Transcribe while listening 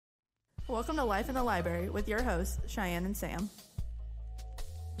Welcome to Life in the Library with your hosts, Shiann and Sam.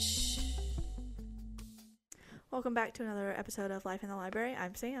 Welcome back to another episode of Life in the Library.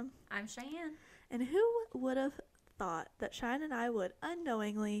 I'm Sam. I'm Shiann. And who would have thought that Shiann and I would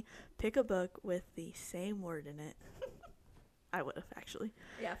unknowingly pick a book with the same word in it? I would have, actually.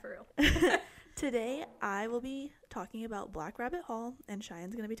 Yeah, for real. Today, I will be talking about Black Rabbit Hall, and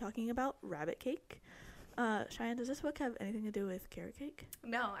Shiann's going to be talking about Rabbit Cake. Shiann, does this book have anything to do with carrot cake?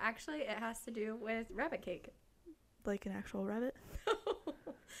 No, actually, it has to do with rabbit cake. Like an actual rabbit?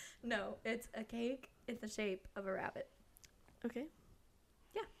 No, it's a cake in the shape of a rabbit. Okay.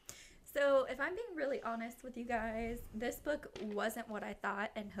 Yeah. So, if I'm being really honest with you guys, this book wasn't what I thought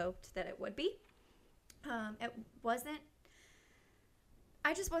and hoped that it would be. I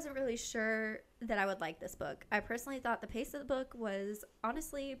just wasn't really sure that I would like this book. I personally thought the pace of the book was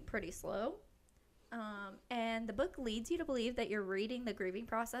honestly pretty slow. And the book leads you to believe that you're reading the grieving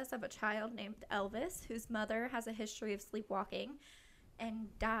process of a child named Elvis, whose mother has a history of sleepwalking and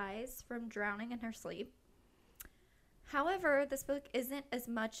dies from drowning in her sleep. However, this book isn't as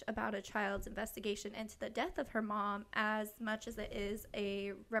much about a child's investigation into the death of her mom as much as it is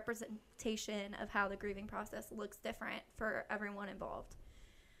a representation of how the grieving process looks different for everyone involved.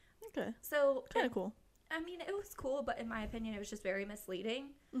 Okay. So kind of cool. I mean, it was cool, but in my opinion, it was just very misleading.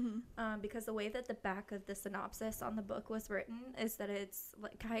 Because the way that the back of the synopsis on the book was written is that it's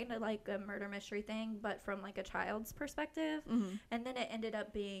like kind of like a murder mystery thing, but from like a child's perspective. And then it ended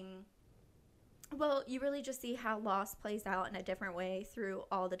up being, well, you really just see how loss plays out in a different way through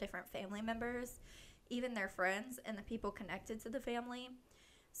all the different family members, even their friends and the people connected to the family.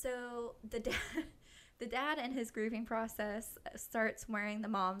 So the dad in his grieving process starts wearing the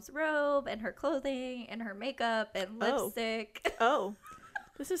mom's robe and her clothing and her makeup and lipstick. Oh,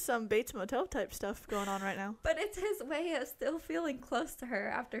 this is some Bates Motel type stuff going on right now. But it's his way of still feeling close to her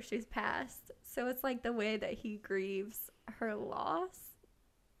after she's passed. So it's like the way that he grieves her loss.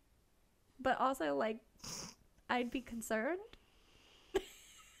 But also, like, I'd be concerned.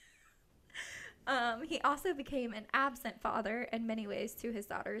 He also became an absent father in many ways to his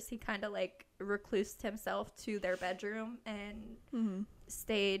daughters. He kind of like reclused himself to their bedroom and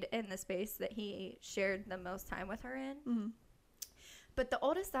stayed in the space that he shared the most time with her in. But the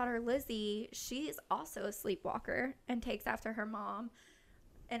oldest daughter, Lizzie, she's also a sleepwalker and takes after her mom.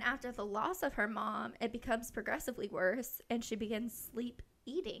 And after the loss of her mom, it becomes progressively worse and she begins sleep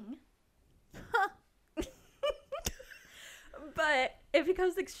eating. But it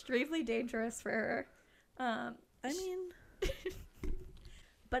becomes extremely dangerous for her.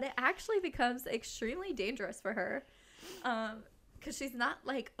 But it actually becomes extremely dangerous for her. Because she's not,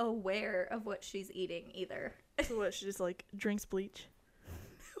 like, aware of what she's eating either. So what, she just, like, drinks bleach?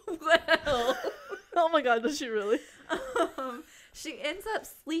 Well. Oh my god, does she really? She ends up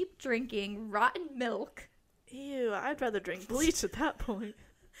sleep drinking rotten milk. Ew, I'd rather drink bleach at that point.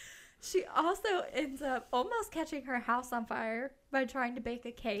 She also ends up almost catching her house on fire by trying to bake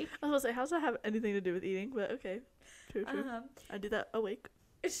a cake. I was gonna say, how does that have anything to do with eating? But okay, true. I do that awake.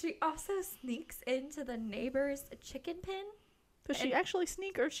 She also sneaks into the neighbor's chicken pen. Does she actually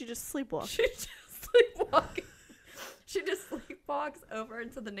sneak, or she just sleepwalk? She just sleepwalks. She just sleepwalks over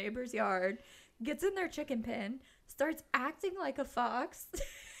into the neighbor's yard, gets in their chicken pen, starts acting like a fox,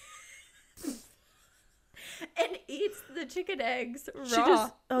 and eats the chicken eggs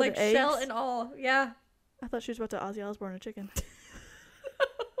raw, like shell and all. Yeah. I thought she was about to Ozzy Osbourne a chicken.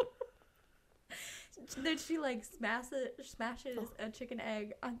 Then she like smashes a chicken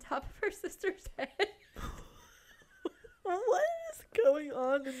egg on top of her sister's head. What is going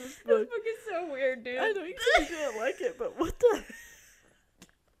on in this book? This book is so weird, dude. I know you said you didn't like it, but what the?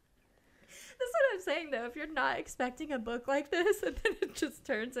 That's what I'm saying, though. If you're not expecting a book like this, and then it just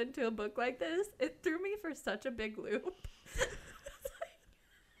turns into a book like this, it threw me for such a big loop.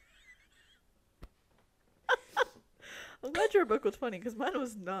 I'm glad your book was funny, because mine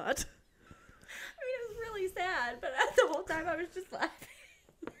was not. I mean, it was really sad, but the whole time I was just laughing.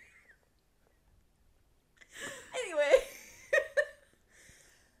 Anyway.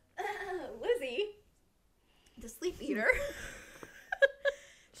 Lizzie, the sleep eater.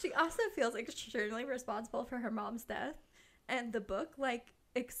 She also feels extremely responsible for her mom's death, and the book like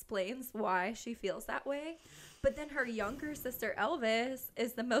explains why she feels that way. But then her younger sister Elvis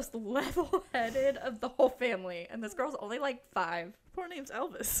is the most level-headed of the whole family, and this girl's only like 5. Poor name's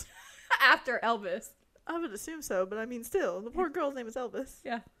Elvis. After Elvis. I would assume so, but I mean, still, the poor girl's name is Elvis.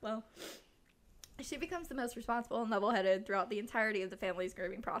 Yeah, well, she becomes the most responsible and level-headed throughout the entirety of the family's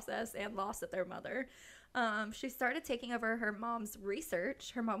grieving process and loss of their mother. She started taking over her mom's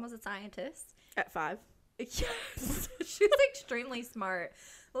research. Her mom was a scientist. At 5. Yes. She's extremely smart.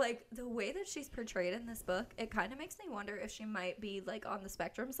 Like, the way that she's portrayed in this book, it kind of makes me wonder if she might be, like, on the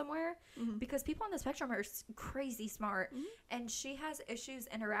spectrum somewhere. Because people on the spectrum are crazy smart. And she has issues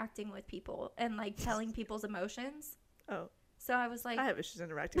interacting with people and, like, telling people's emotions. Oh. So I was like... I have issues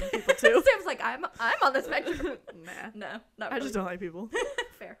interacting with people, too. Sam's like, I'm on the spectrum. Nah. No, not really. I just don't like people.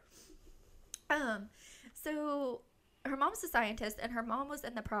 Fair. So... Her mom's a scientist, and her mom was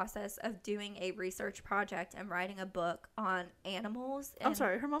in the process of doing a research project and writing a book on animals. I'm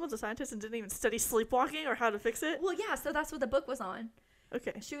sorry, her mom was a scientist and didn't even study sleepwalking or how to fix it? Well, yeah, so that's what the book was on.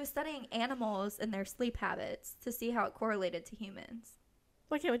 Okay. She was studying animals and their sleep habits to see how it correlated to humans.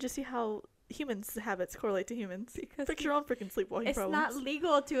 Why can't we just see how humans' habits correlate to humans? Because fix your own freaking sleepwalking problems. It's not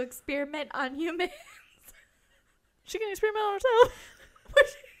legal to experiment on humans. She can experiment on herself.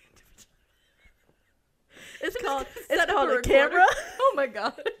 It's called a camera. Oh my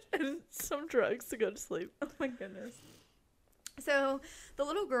god. And some drugs to go to sleep. Oh my goodness. So the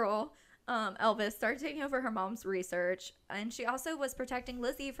little girl, Elvis, started taking over her mom's research, and she also was protecting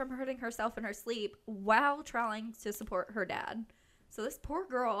Lizzie from hurting herself in her sleep while trying to support her dad. So this poor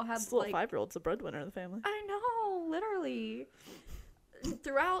girl had this little 5-year-old's the breadwinner of the family. I know, literally.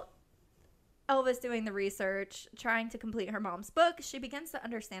 Throughout Elvis doing the research, trying to complete her mom's book, she begins to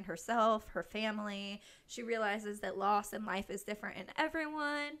understand herself, her family. She realizes that loss in life is different in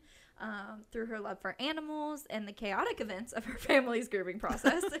everyone, through her love for animals and the chaotic events of her family's grooming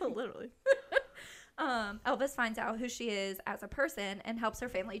process. Literally. Elvis finds out who she is as a person and helps her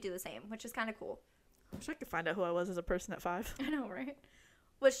family do the same, which is kind of cool. I wish I could find out who I was as a person at 5. I know, right?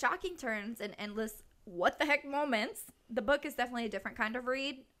 With shocking turns and endless what the heck moments, the book is definitely a different kind of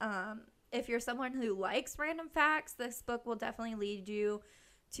read. If you're someone who likes random facts, this book will definitely lead you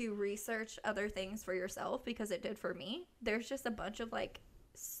to research other things for yourself, because it did for me. There's just a bunch of like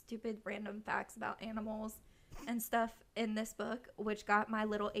stupid random facts about animals and stuff in this book, which got my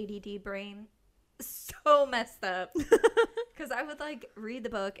little ADD brain so messed up. Because I would like read the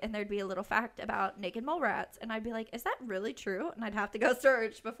book and there'd be a little fact about naked mole rats, and I'd be like, is that really true? And I'd have to go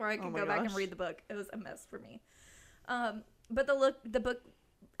search before I could go back and read the book. It was a mess for me. But the book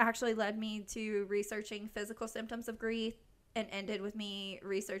actually led me to researching physical symptoms of grief and ended with me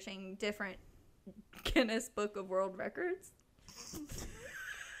researching different Guinness Book of World Records.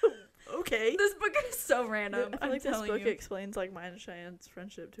 Okay. This book is so random. I feel like this book explains like mine and Cheyenne's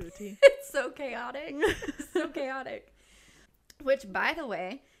friendship to a T. It's so chaotic. So chaotic. Which, by the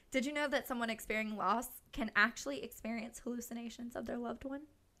way, did you know that someone experiencing loss can actually experience hallucinations of their loved one?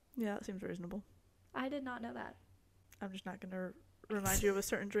 Yeah, that seems reasonable. I did not know that. I'm just not going to remind you of a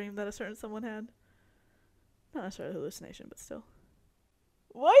certain dream that a certain someone had. Not necessarily a hallucination, but still.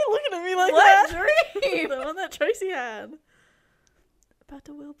 Why are you looking at me like that? What dream? The one that Tracy had. About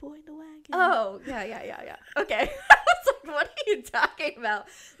the wheel boy in the wagon. Oh, yeah. Okay. I was like, what are you talking about?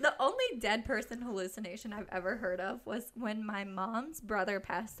 The only dead person hallucination I've ever heard of was when my mom's brother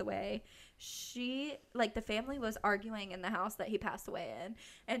passed away. The family was arguing in the house that he passed away in.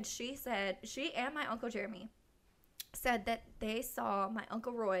 And she and my Uncle Jeremy said that they saw my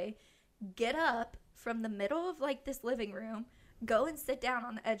Uncle Roy get up from the middle of like this living room, go and sit down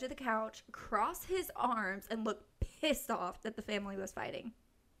on the edge of the couch, cross his arms, and look pissed off that the family was fighting.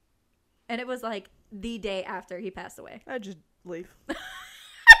 And it was like the day after he passed away. I'd just leave. I'd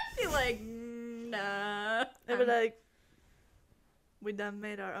be like, nah. I'd be like, we done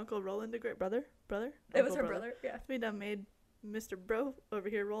made our Uncle Roland a great brother. It was her brother, yeah. We done made Mr. Bro over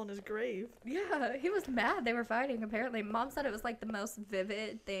here rolling his grave. Yeah, he was mad they were fighting, apparently. Mom said it was like the most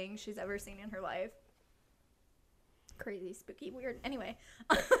vivid thing she's ever seen in her life. Crazy, spooky, weird. Anyway,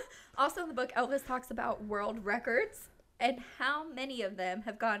 also in the book, Elvis talks about world records and how many of them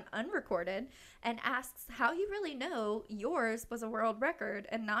have gone unrecorded, and asks how you really know yours was a world record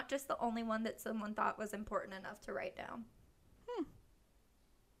and not just the only one that someone thought was important enough to write down.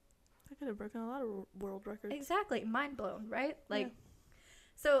 I could have broken a lot of world records. Exactly. Mind blown, right? Like, yeah.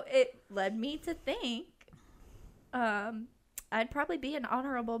 So it led me to think I'd probably be an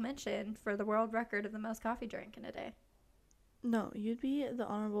honorable mention for the world record of the most coffee drank in a day. No, you'd be the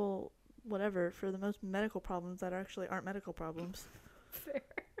honorable whatever for the most medical problems that actually aren't medical problems. Fair.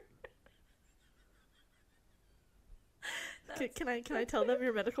 Can I tell them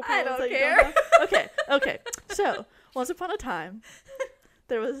your medical problems? I don't care. Okay. So, once upon a time,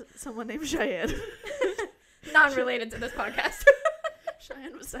 there was someone named Cheyenne. Non-related to this podcast.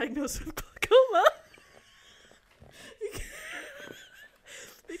 Cheyenne was diagnosed with glaucoma.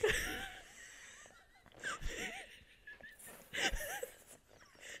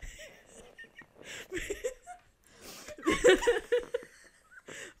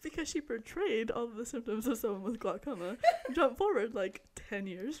 Because she portrayed all of the symptoms of someone with glaucoma. Jump forward like 10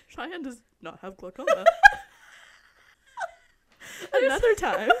 years. Shiann does not have glaucoma. Another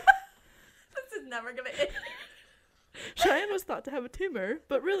time, This is never gonna end. Shiann was thought to have a tumor,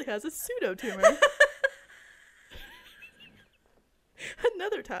 but really has a pseudo tumor.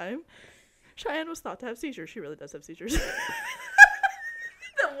 Another time, Shiann was thought to have seizures. She really does have seizures.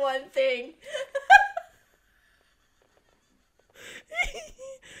 The one thing.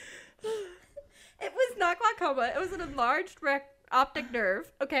 It was not glaucoma. It was an enlarged optic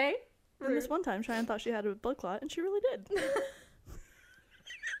nerve. Okay. And this one time, Shiann thought she had a blood clot, and she really did.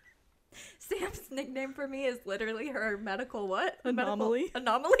 Sam's nickname for me is literally her medical what? Anomaly.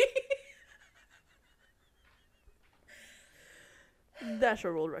 Anomaly. That's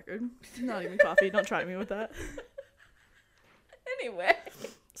your world record. Not even coffee. Don't try me with that. Anyway.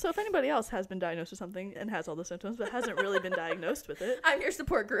 So if anybody else has been diagnosed with something and has all the symptoms but hasn't really been diagnosed with it, I'm your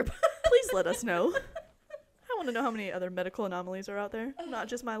support group. please let us know. I want to know how many other medical anomalies are out there, not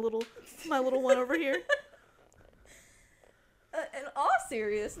just my little one over here. In all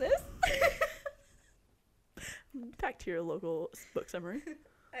seriousness, Back to your local book summary.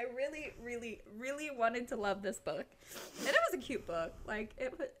 I really, really, really wanted to love this book, and it was a cute book. Like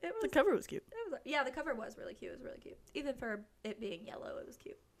it was. The cover was cute. It was, yeah, the cover was really cute. It was really cute, even for it being yellow. It was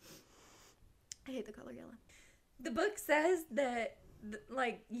cute. I hate the color yellow. The book says that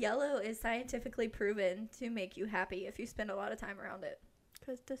like yellow is scientifically proven to make you happy if you spend a lot of time around it.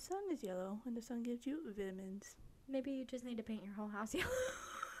 Because the sun is yellow and the sun gives you vitamins. Maybe you just need to paint your whole house yellow.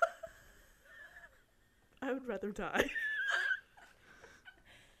 I would rather die.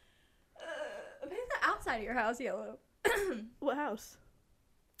 Paint the outside of your house yellow. What house?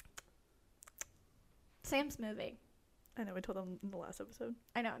 Sam's moving. I know, we told them in the last episode.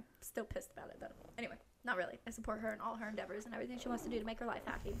 I know, I'm still pissed about it though. Anyway, not really. I support her in all her endeavors and everything she wants to do to make her life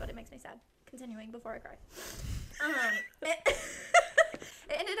happy, but it makes me sad. Continuing before I cry.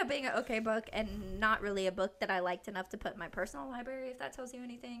 It ended up being an okay book and not really a book that I liked enough to put in my personal library, if that tells you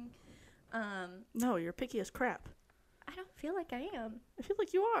anything. No, you're picky as crap. I don't feel like I am. I feel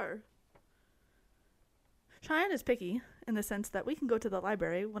like you are. Cheyenne is picky in the sense that we can go to the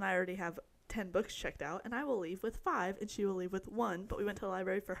library when I already have 10 books checked out, and I will leave with 5 and she will leave with 1, but we went to the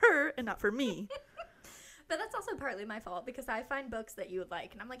library for her and not for me. But that's also partly my fault because I find books that you would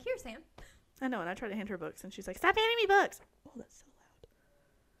like and I'm like, here, Sam. I know, and I try to hand her books and she's like, stop handing me books. Oh, that's so loud.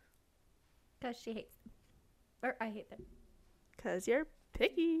 Because she hates them. Or I hate them. Because you're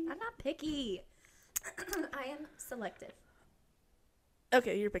picky. I'm not picky. I am selective.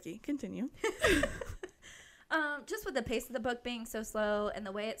 Okay, you're picky. Continue. Just with the pace of the book being so slow and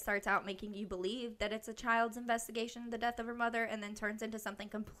the way it starts out making you believe that it's a child's investigation of the death of her mother and then turns into something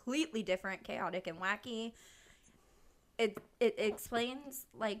completely different, chaotic, and wacky. It explains,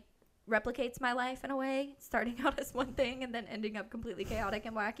 like, replicates my life in a way, starting out as one thing and then ending up completely chaotic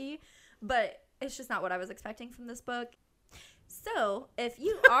and wacky. But it's just not what I was expecting from this book. So, if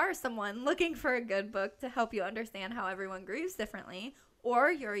you are someone looking for a good book to help you understand how everyone grieves differently,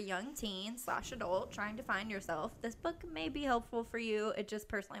 or you're a young teen / adult trying to find yourself, this book may be helpful for you. It just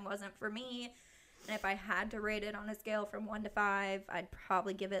personally wasn't for me. And if I had to rate it on a scale from 1 to 5, I'd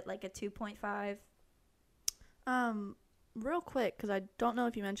probably give it like a 2.5. Real quick, because I don't know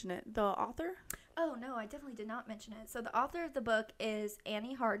if you mentioned it, the author? Oh, no, I definitely did not mention it. So the author of the book is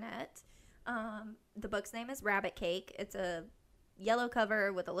Annie Harnett. The book's name is Rabbit Cake. It's a yellow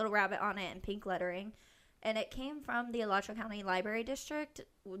cover with a little rabbit on it and pink lettering. And it came from the Alachua County Library District,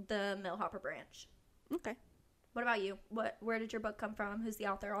 the Millhopper branch. Okay. What about you? Where did your book come from? Who's the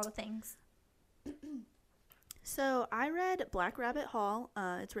author? All the things. So I read Black Rabbit Hall.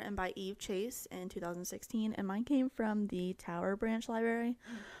 It's written by Eve Chase in 2016, and mine came from the Tower Branch Library,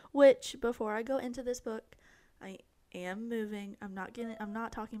 which, before I go into this book, I am moving. I'm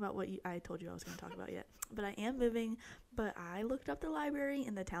not talking about what I told you I was going to talk about yet, but I am moving. But I looked up the library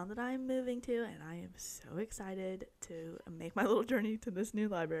in the town that I am moving to, and I am so excited to make my little journey to this new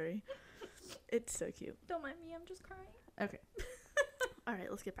library. It's so cute. Don't mind me, I'm just crying. Okay. All right,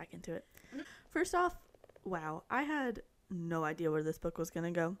 let's get back into it. First off, wow, I had no idea where this book was going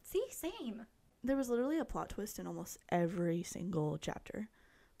to go. See, same. There was literally a plot twist in almost every single chapter.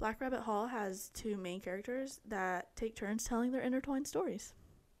 Black Rabbit Hall has 2 main characters that take turns telling their intertwined stories.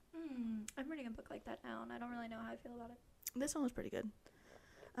 I'm reading a book like that now, and I don't really know how I feel about it. This one was pretty good.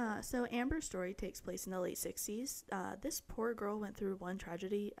 So Amber's story takes place in the late 60s. This poor girl went through one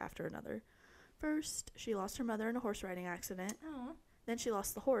tragedy after another. First, she lost her mother in a horse riding accident. Oh. Then she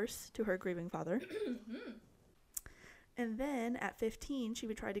lost the horse to her grieving father. And then at 15, she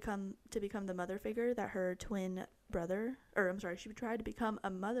would try to become the mother figure that her twin she tried to become a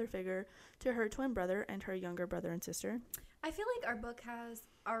mother figure to her twin brother and her younger brother and sister. I feel like our book has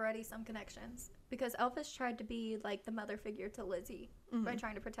already some connections because Elvis tried to be like the mother figure to Lizzie by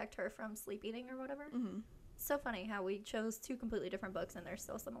trying to protect her from sleep eating or whatever. So funny how we chose two completely different books and there's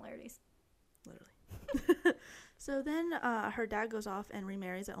still similarities. Literally. So then her dad goes off and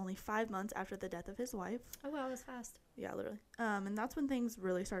remarries at only 5 months after the death of his wife. Oh, wow, that's fast. Yeah, literally. And that's when things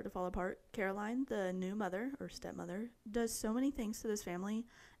really start to fall apart. Caroline, the new mother, or stepmother, does so many things to this family,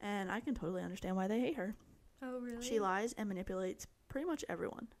 and I can totally understand why they hate her. Oh, really? She lies and manipulates pretty much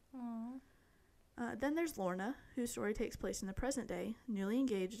everyone. Aww. Then there's Lorna, whose story takes place in the present day, newly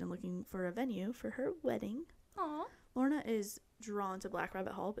engaged and looking for a venue for her wedding. Aww. Lorna is drawn to Black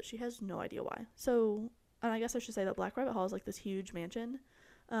Rabbit Hall, but she has no idea why. So, and I guess I should say that Black Rabbit Hall is like this huge mansion.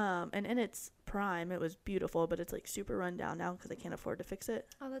 And in its prime, it was beautiful, but it's like super run down now because they can't afford to fix it.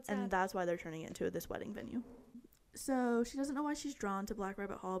 Oh, that's And sad. that's why they're turning it into this wedding venue. So she doesn't know why she's drawn to Black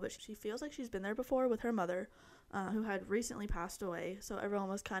Rabbit Hall, but she feels like she's been there before with her mother, who had recently passed away. So everyone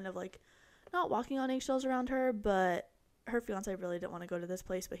was kind of like not walking on eggshells around her, but her fiance really didn't want to go to this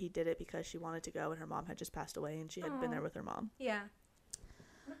place, but he did it because she wanted to go and her mom had just passed away and she had been there with her mom. Yeah.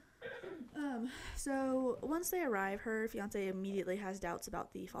 So once they arrive, her fiance immediately has doubts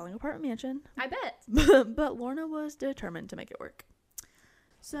about the falling apart mansion. I bet. But Lorna was determined to make it work.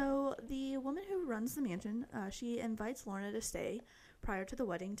 So the woman who runs the mansion, she invites Lorna to stay prior to the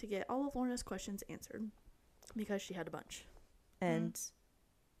wedding to get all of Lorna's questions answered because she had a bunch. And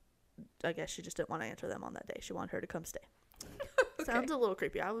I guess she just didn't want to answer them on that day. She wanted her to come stay. Okay. Sounds a little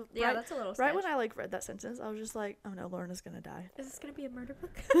creepy. That's a little right when I read that sentence, I was just like, oh no, Lorna's gonna die. Is this gonna be a murder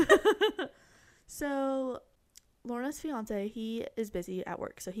book? So Lorna's fiance, he is busy at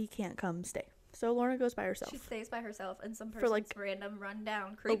work, so he can't come stay. So Lorna goes by herself. She stays by herself in some person's random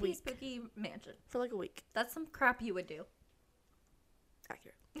rundown creepy spooky mansion for like a week. That's some crap you would do.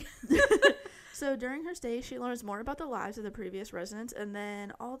 Accurate. So during her stay, she learns more about the lives of the previous residents, and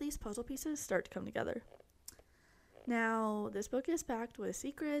then all these puzzle pieces start to come together. Now, this book is packed with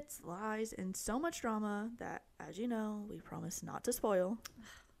secrets, lies, and so much drama that, as you know, we promise not to spoil.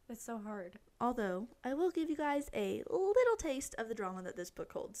 It's so hard. Although, I will give you guys a little taste of the drama that this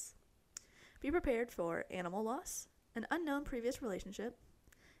book holds. Be prepared for animal loss, an unknown previous relationship,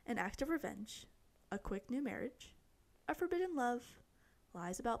 an act of revenge, a quick new marriage, a forbidden love,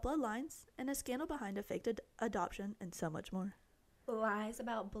 lies about bloodlines, and a scandal behind a faked adoption, and so much more. Lies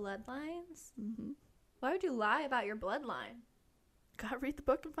about bloodlines? Mm-hmm. Why would you lie about your bloodline? Gotta read the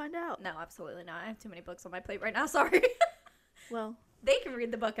book and find out. No, absolutely not. I have too many books on my plate right now. Sorry. Well, they can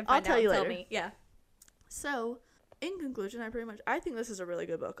read the book and find out. I'll tell you later. Tell me. Yeah. So, in conclusion, I think this is a really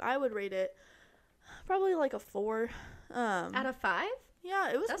good book. I would rate it probably like a 4. Out of 5?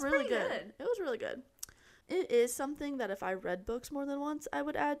 Yeah, it was really good. good. It was really good. It is something that if I read books more than once, I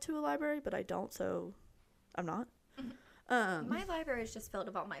would add to a library, but I don't, so I'm not. My library is just filled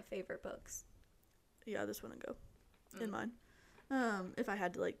with all my favorite books. Yeah, this wouldn't go in mine. If I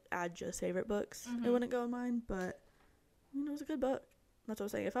had to like add just favorite books, it wouldn't go in mine, but I mean, it was a good book. That's what I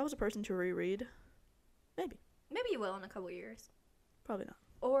was saying. If I was a person to reread, maybe. Maybe you will in a couple years. Probably not.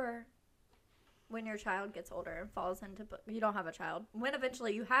 Or when your child gets older and falls into you don't have a child. When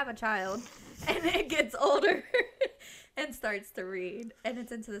eventually you have a child and it gets older and starts to read and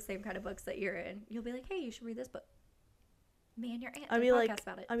it's into the same kind of books that you're in, you'll be like, hey, you should read this book. Me and your aunt did a podcast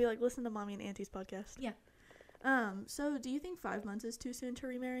about it. I'd be like, listen to Mommy and Auntie's podcast. Yeah. So do you think 5 months is too soon to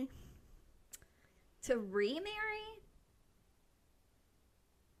remarry? To remarry?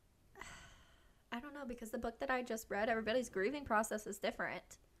 I don't know, because the book that I just read, everybody's grieving process is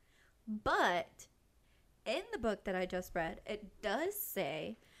different. But in the book that I just read, it does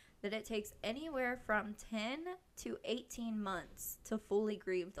say that it takes anywhere from 10 to 18 months to fully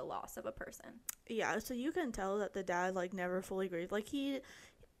grieve the loss of a person. Yeah, so you can tell that the dad, like, never fully grieved. Like,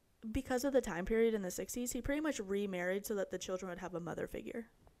 because of the time period in the 60s, he pretty much remarried so that the children would have a mother figure.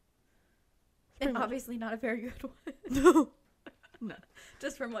 And obviously not a very good one. No. No.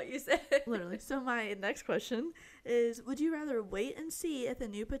 Just from what you said. Literally. So my next question is, would you rather wait and see if the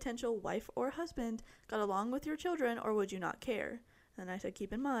new potential wife or husband got along with your children, or would you not care? And I said,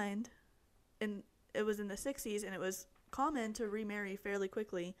 keep in mind, and it was in the 60s, and it was common to remarry fairly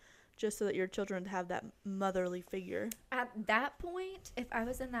quickly just so that your children have that motherly figure. At that point, if I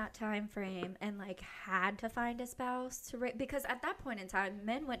was in that time frame and like had to find a spouse to because at that point in time,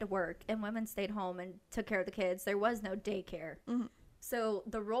 men went to work and women stayed home and took care of the kids. There was no daycare. Mm-hmm. So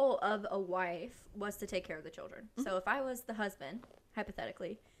the role of a wife was to take care of the children. Mm-hmm. So if I was the husband,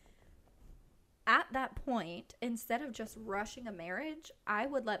 hypothetically, at that point, instead of just rushing a marriage, I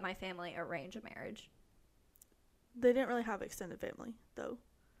would let my family arrange a marriage. they didn't really have extended family, though.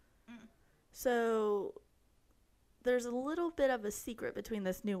 Mm. So there's a little bit of a secret between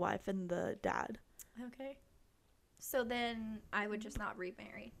this new wife and the dad. Okay. So then I would just not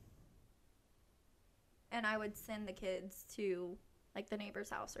remarry. And I would send the kids to, like, the neighbor's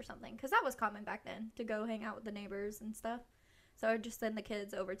house or something. Because that was common back then, to go hang out with the neighbors and stuff. So I would just send the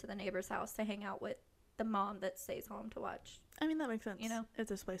kids over to the neighbor's house to hang out with the mom that stays home to watch. I mean, that makes sense. You know? If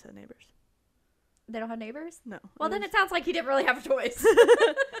this place had neighbors. They don't have neighbors? No. Well, then it sounds like he didn't really have a choice.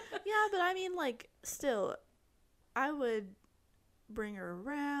 Yeah, but I mean, like, still, I would bring her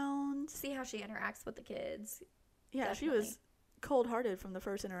around. See how she interacts with the kids. Yeah, Definitely. She was cold-hearted from the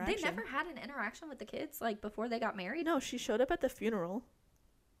first interaction. They never had an interaction with the kids, like, before they got married? No, she showed up at the funeral.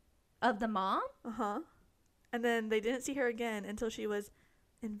 Of the mom? Uh-huh. And then they didn't see her again until she was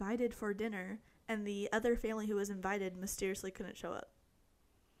invited for dinner, and the other family who was invited mysteriously couldn't show up.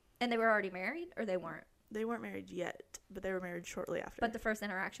 And they were already married, or they weren't? They weren't married yet, but they were married shortly after. But the first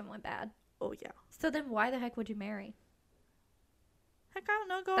interaction went bad. Oh, yeah. So then why the heck would you marry? Heck, I don't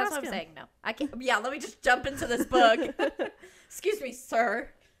know. Go That's ask what I'm him. saying. No. I can't. Yeah, let me just jump into this book. Excuse me, sir.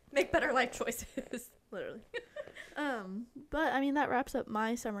 Make better life choices. Literally. But, I mean, that wraps up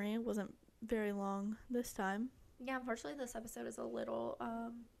my summary. It wasn't very long this time. Yeah, unfortunately, this episode is a little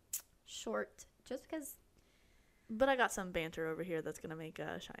short. Just because... But I got some banter over here that's going to make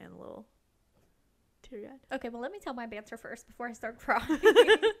Cheyenne a little teary-eyed. Okay, well, let me tell my banter first before I start crying.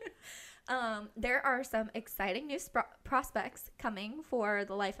 There are some exciting new prospects coming for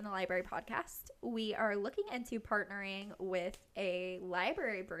the Life in the Library podcast. We are looking into partnering with a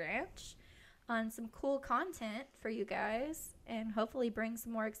library branch on some cool content for you guys and hopefully bring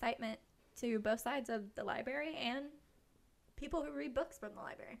some more excitement to both sides of the library and people who read books from the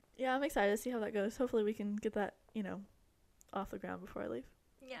library. Yeah, I'm excited to see how that goes. Hopefully we can get that, off the ground before I leave.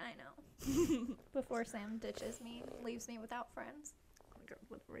 Yeah, I know. Before Sam ditches me and leaves me without friends. Oh my God,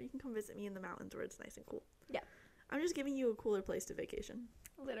 whatever. You can come visit me in the mountains where it's nice and cool. Yeah. I'm just giving you a cooler place to vacation.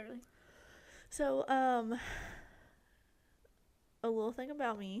 Literally. So, a little thing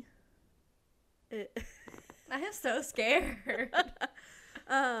about me. I am so scared.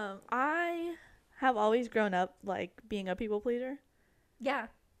 I have always grown up, like, being a people pleaser. Yeah.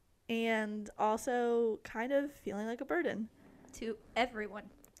 And also kind of feeling like a burden. To everyone.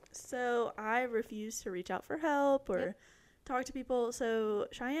 So I refuse to reach out for help or talk to people. So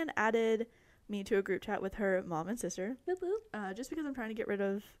Cheyenne added me to a group chat with her mom and sister. Boop, boop. Just because I'm trying to get rid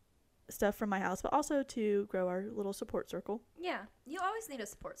of stuff from my house, but also to grow our little support circle. Yeah. You always need a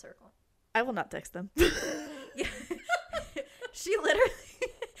support circle. I will not text them. Yeah. She literally...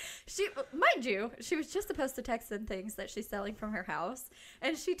 mind you, she was just supposed to text them things that she's selling from her house.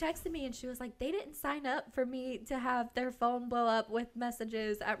 And she texted me and she was like, they didn't sign up for me to have their phone blow up with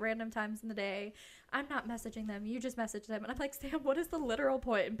messages at random times in the day. I'm not messaging them. You just message them. And I'm like, Sam, what is the literal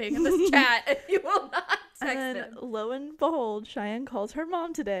point in being in this chat if you will not text And them? lo and behold, Cheyenne calls her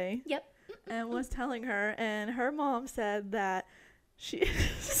mom today. Yep. And was telling her, and her mom said that she...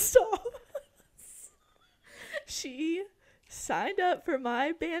 Stop. She signed up for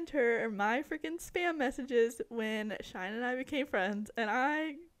my banter or my freaking spam messages when Cheyenne and I became friends, and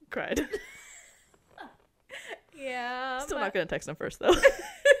I cried. Yeah. Still not gonna text them first though.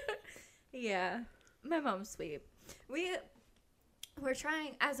 Yeah. My mom's sweet. We're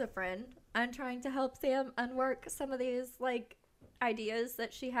trying, as a friend, I'm trying to help Sam unwork some of these, like, ideas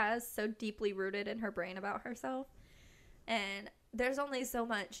that she has so deeply rooted in her brain about herself. And there's only so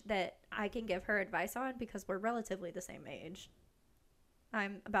much that I can give her advice on because we're relatively the same age.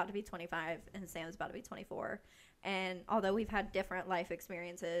 I'm about to be 25 and Sam's about to be 24. And although we've had different life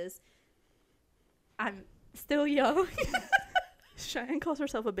experiences, I'm still young. Cheyenne calls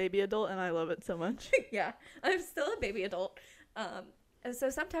herself a baby adult, and I love it so much. Yeah, I'm still a baby adult. And so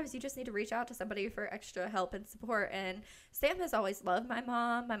sometimes you just need to reach out to somebody for extra help and support. And Sam has always loved my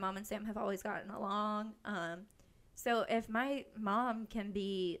mom. My mom and Sam have always gotten along. So if my mom can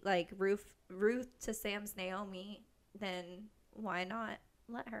be like Ruth to Sam's Naomi, then why not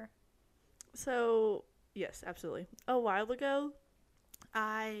let her? So, yes, absolutely. A while ago,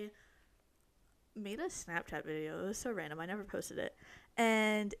 I made a Snapchat video. It was so random. I never posted it.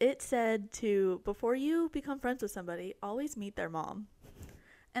 And it said before you become friends with somebody, always meet their mom.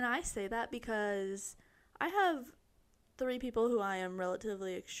 And I say that because I have 3 people who I am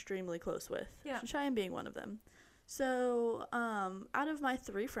relatively extremely close with. Yeah. Cheyenne being one of them. So, out of my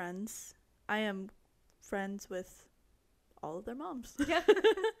 3 friends, I am friends with all of their moms. Yeah.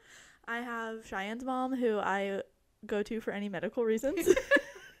 I have Cheyenne's mom, who I go to for any medical reasons.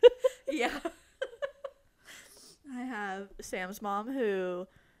 Yeah. I have Sam's mom, who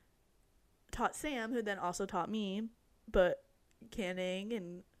taught Sam, who then also taught me, but canning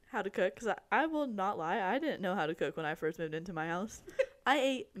and how to cook. Because I will not lie, I didn't know how to cook when I first moved into my house. I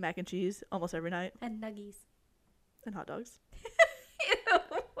ate mac and cheese almost every night. And nuggies. And hot dogs. Ew.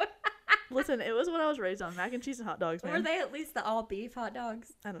 Listen, it was what I was raised on. Mac and cheese and hot dogs, man. Were they at least the all beef hot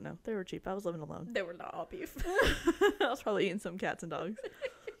dogs? I don't know. They were cheap. I was living alone. They were not all beef. I was probably eating some cats and dogs.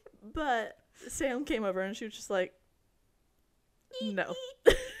 But Sam came over and she was just like, no.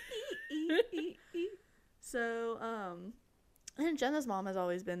 So, and Jenna's mom has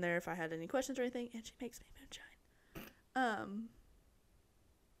always been there if I had any questions or anything, and she makes me moonshine.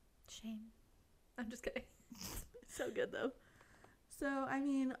 Shame. I'm just kidding. It's so good though. So, I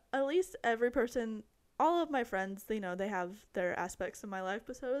mean, at least every person, all of my friends, you know, they have their aspects of my life,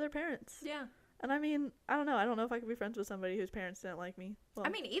 but so do their parents. Yeah. And I mean, I don't know. I don't know if I could be friends with somebody whose parents didn't like me. Well, I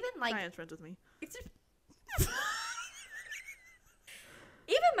mean, even like Ryan's friends with me.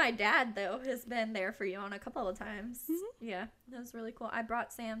 Even my dad, though, has been there for you on a couple of times. Mm-hmm. Yeah, that was really cool. I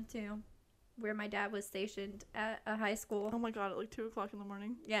brought Sam to where my dad was stationed at a high school. Oh my god, at like 2 o'clock in the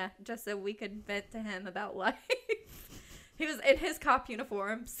morning. Yeah, just so we could vent to him about life. He was in his cop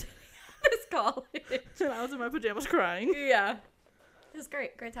uniforms. His college. And I was in my pajamas crying. Yeah. It was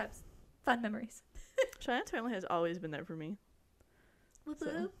great. Great times. Fun memories. Cheyenne's family has always been there for me.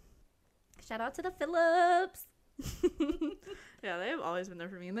 So. Shout out to the Phillips. Yeah, they have always been there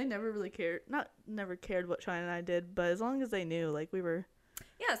for me, and they never really cared. Not never cared what Cheyenne and I did, but as long as they knew, like, we were.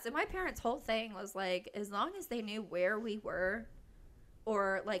 Yeah, so my parents' whole thing was like, as long as they knew where we were,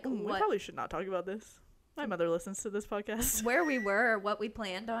 or like what. We probably should not talk about this. My mother listens to this podcast. Where we were, or what we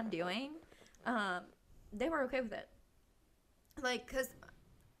planned on doing, they were okay with it. Like, because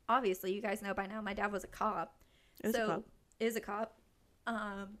obviously, you guys know by now, my dad was a cop. Is a cop.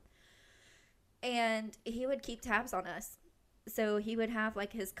 And he would keep tabs on us. So he would have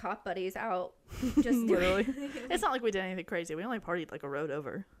like his cop buddies out. Just literally. It's not like we did anything crazy. We only partied like a road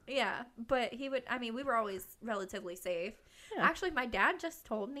over. Yeah, but he would. I mean, we were always relatively safe. Yeah. Actually, my dad just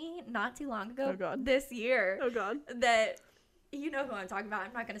told me not too long ago, this year, that you know who I'm talking about.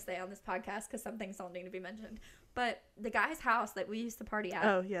 I'm not going to say on this podcast because some things don't need to be mentioned. But the guy's house that we used to party at.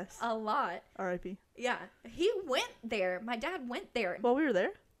 Oh yes. A lot. R.I.P. Yeah, he went there. My dad went there. While we were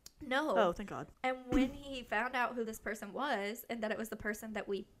there. No. Oh, thank God. And when he found out who this person was and that it was the person that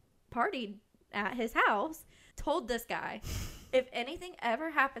we partied at his house, told this guy, if anything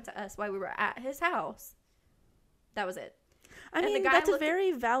ever happened to us while we were at his house, that was it. I mean, that's a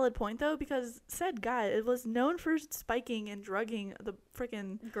very valid point, though, because said guy, it was known for spiking and drugging the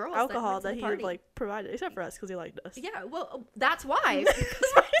freaking alcohol that he would, like, provided, except for us, because he liked us. Yeah, well, that's why.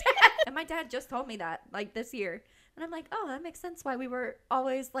 And my dad just told me that, like, this year. And I'm like, oh, that makes sense why we were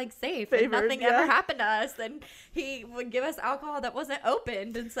always, like, safe. Favored, and nothing ever happened to us. And he would give us alcohol that wasn't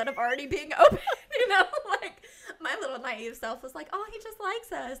opened instead of already being opened. You know, like, my little naive self was like, oh, he just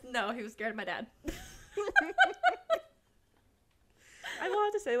likes us. No, he was scared of my dad. I will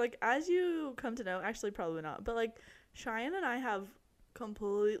have to say, like, as you come to know, actually probably not, but, like, Cheyenne and I have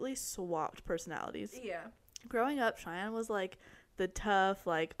completely swapped personalities. Yeah. Growing up, Cheyenne was, like, the tough,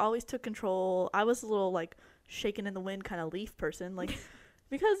 like, always took control. I was a little, like, shaken in the wind kind of leaf person, like,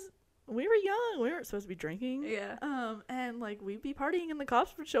 because we were young. We weren't supposed to be drinking. Yeah. And, like, we'd be partying and the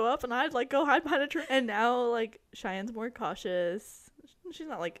cops would show up and I'd, like, go hide behind a tree. And now, like, Cheyenne's more cautious. She's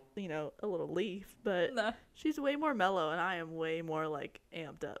not, like, you know, a little leaf, but she's way more mellow, and I am way more, like,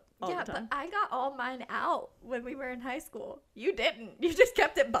 amped up all the time. Yeah, but I got all mine out when we were in high school. You didn't. You just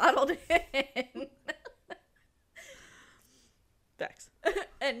kept it bottled in. Facts.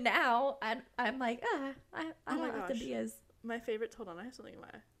 And now I'm like, I don't have to be as... My favorite... Hold on, I have something in my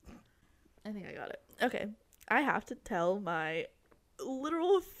eye. I think I got it. Okay. I have to tell my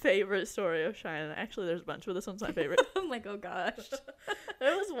literal favorite story of Cheyenne. Actually, there's a bunch, but this one's my favorite. I'm like, oh gosh.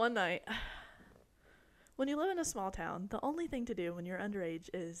 There was one night. When you live in a small town, the only thing to do when you're underage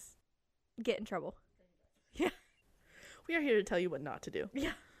is get in trouble. Yeah. We are here to tell you what not to do.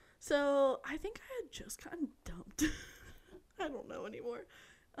 Yeah. So I think I had just gotten dumped. I don't know anymore.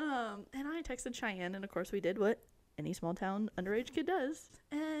 And I texted Cheyenne, and of course we did what any small town underage kid does.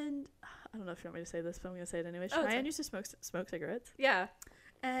 And I don't know if you want me to say this, but I'm going to say it anyway. Cheyenne used to smoke cigarettes. Yeah.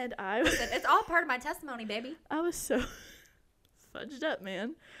 And I was... It's all part of my testimony, baby. I was so fudged up,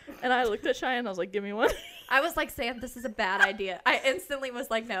 man. And I looked at Cheyenne, and I was like, give me one. I was like, Sam, this is a bad idea. I instantly was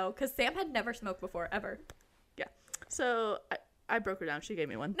like, no, because Sam had never smoked before, ever. Yeah. So I broke her down. She gave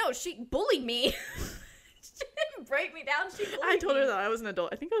me one. No, she bullied me. She didn't break me down. She bullied me. I told her that I was an adult.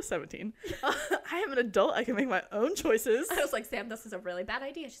 I think I was 17. I am an adult. I can make my own choices. I was like, Sam, this is a really bad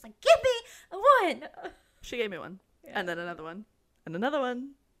idea. She's like, give me one. She gave me one. Yeah. And then another one. And another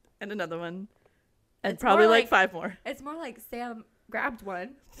one. and another one, and It's probably more like like- 5 more. It's more like Sam grabbed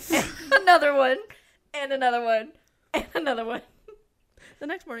one, and another one, and another one, and another one. The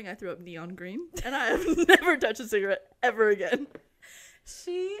next morning, I threw up neon green, and I have never touched a cigarette ever again.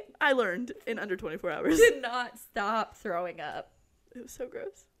 She I learned in under 24 hours. did not stop throwing up. It was so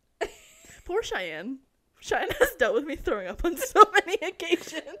gross. Poor Cheyenne. Cheyenne has dealt with me throwing up on so many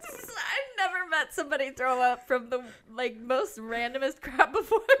occasions. I've never met somebody throw up from the like most randomest crap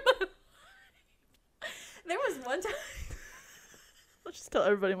before in my life. There was one time Let's just tell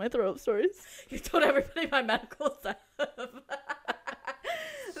everybody my throw up stories. you told everybody my medical stuff. There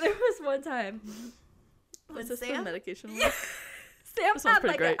was one time when Was this the Sam medication one? Yeah. Sam That sounds had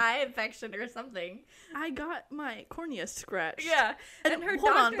pretty like great. an eye infection or something. I got my cornea scratched. Yeah, And her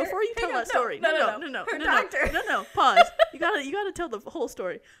hold on, doctor. before you tell Hang on, that story. No. Her doctor. No. Pause. You gotta tell the whole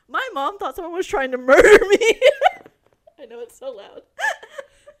story. My mom thought someone was trying to murder me. I know it's so loud.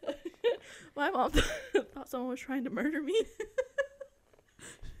 My mom thought someone was trying to murder me.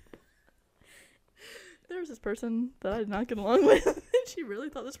 There was this person that I did not get along with, and she really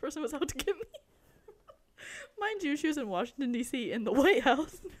thought this person was out to get me. Mind you, she was in Washington, D.C. in the White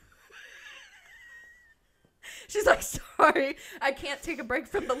House. She's like, sorry, I can't take a break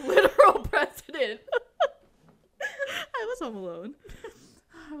from the literal president. I was home alone.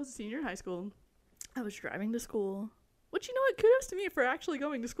 I was a senior in high school. I was driving to school. Which, you know what? Kudos to me for actually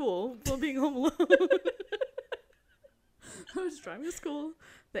going to school while being home alone. I was driving to school.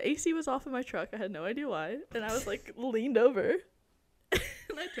 The AC was off in my truck. I had no idea why. And I was, like, leaned over.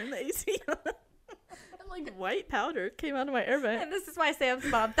 And I turned the AC on. And, like, white powder came out of my air vent And this is why Sam's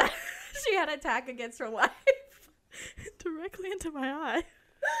mom thought she had an attack against her life. directly into my eye.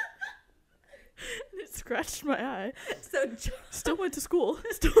 And it scratched my eye. So Still went to school.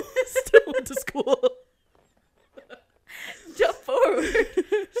 Still went to school. jump forward.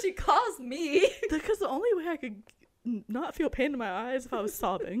 She calls me. Because the only way I could not feel pain in my eyes if I was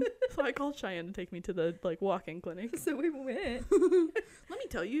sobbing. So I called Cheyenne to take me to the like walk-in clinic. So we went. Let me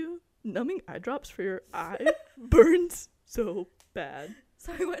tell you, numbing eye drops for your eye burns so bad.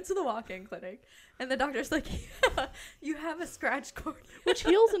 So we went to the walk-in clinic, and the doctor's like, yeah, you have a scratched cornea. Which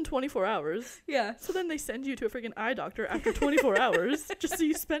heals in 24 hours. Yeah. So then they send you to a freaking eye doctor after 24 hours just so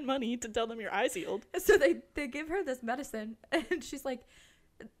you spend money to tell them your eye's healed. So they give her this medicine, and she's like,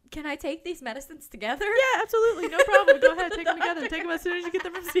 can I take these medicines together? Yeah, absolutely. No problem. Go ahead. Take them together. Take them as soon as you get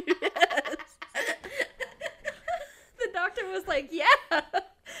them from CVS. The doctor was like, yeah,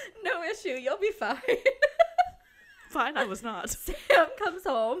 no issue. You'll be fine. Fine, I was not. Sam comes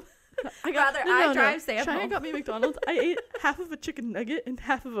home. I drive Sam Cheyenne home. got me McDonald's. I ate half of a chicken nugget and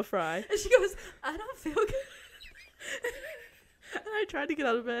half of a fry. And she goes, I don't feel good. And I tried to get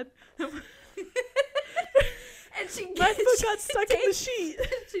out of bed. And My foot got stuck in the sheet.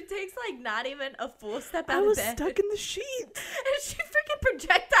 She takes like not even a full step I out was of bed. stuck in the sheet. And she freaking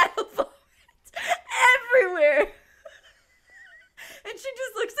projectile vomit everywhere. And she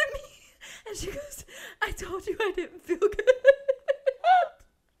just looks at me and she goes, I told you I didn't feel good.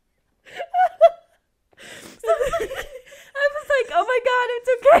 So I was like, oh my God, it's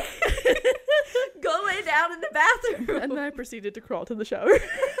okay. Go lay down in the bathroom. And then I proceeded to crawl to the shower.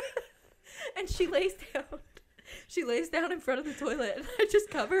 And she lays down. She lays down in front of the toilet, and I just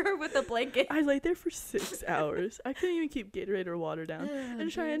cover her with a blanket. I laid there for 6 hours. I couldn't even keep Gatorade or water down.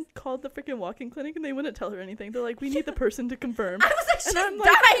 And Cheyenne called the freaking walk-in clinic, and they wouldn't tell her anything. They're like, we need the person to confirm. I was like, she's And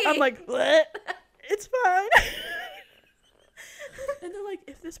dying. I'm like, what? It's fine. And they're like,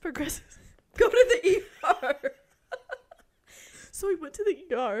 if this progresses. Go to the ER. So we went to the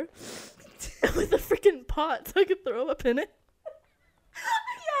ER with a freaking pot so I could throw up in it.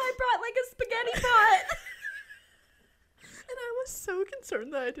 Yeah, I brought like a spaghetti pot. And I was so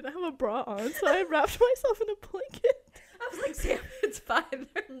concerned that I didn't have a bra on, so I wrapped myself in a blanket. I was like, Sam, it's fine.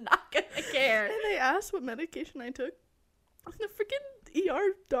 They're not gonna care. And they asked what medication I took. And the freaking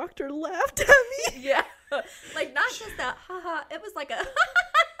ER doctor laughed at me. Yeah. Like, not just that, haha. It was like a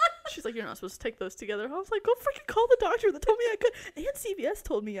She's like, you're not supposed to take those together. I was like, go freaking call the doctor that told me I could. And CVS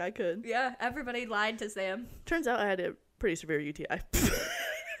told me I could. Yeah, everybody lied to Sam. Turns out I had a pretty severe UTI.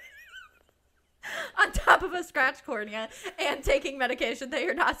 On top of a scratched cornea and taking medication that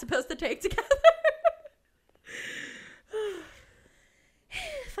you're not supposed to take together.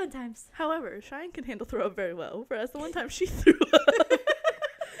 Fun times. However, Cheyenne can handle throw up very well, whereas the one time she threw up,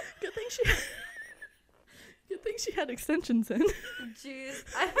 good thing she had extensions in. Jeez.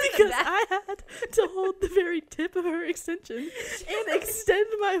 I Because I had to hold the very tip of her extension and extend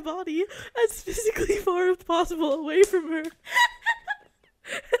my body as physically far as possible away from her.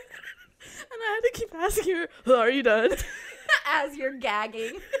 And I had to keep asking her, are you done? as you're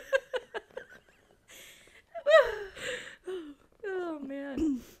gagging.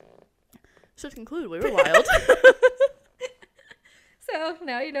 to conclude. We were wild. So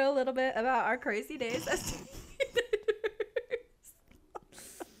now you know a little bit about our crazy days as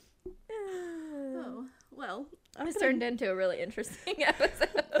Oh, well. This turned into a really interesting episode.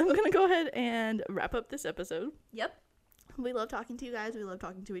 I'm going to go ahead and wrap up this episode. Yep. We love talking to you guys. We love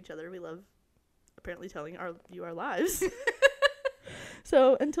talking to each other. We love apparently telling you our lives.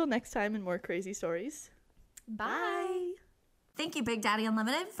 So until next time and more crazy stories. Bye. Thank you, Big Daddy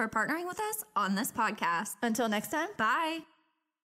Unlimited, for partnering with us on this podcast. Until next time. Bye.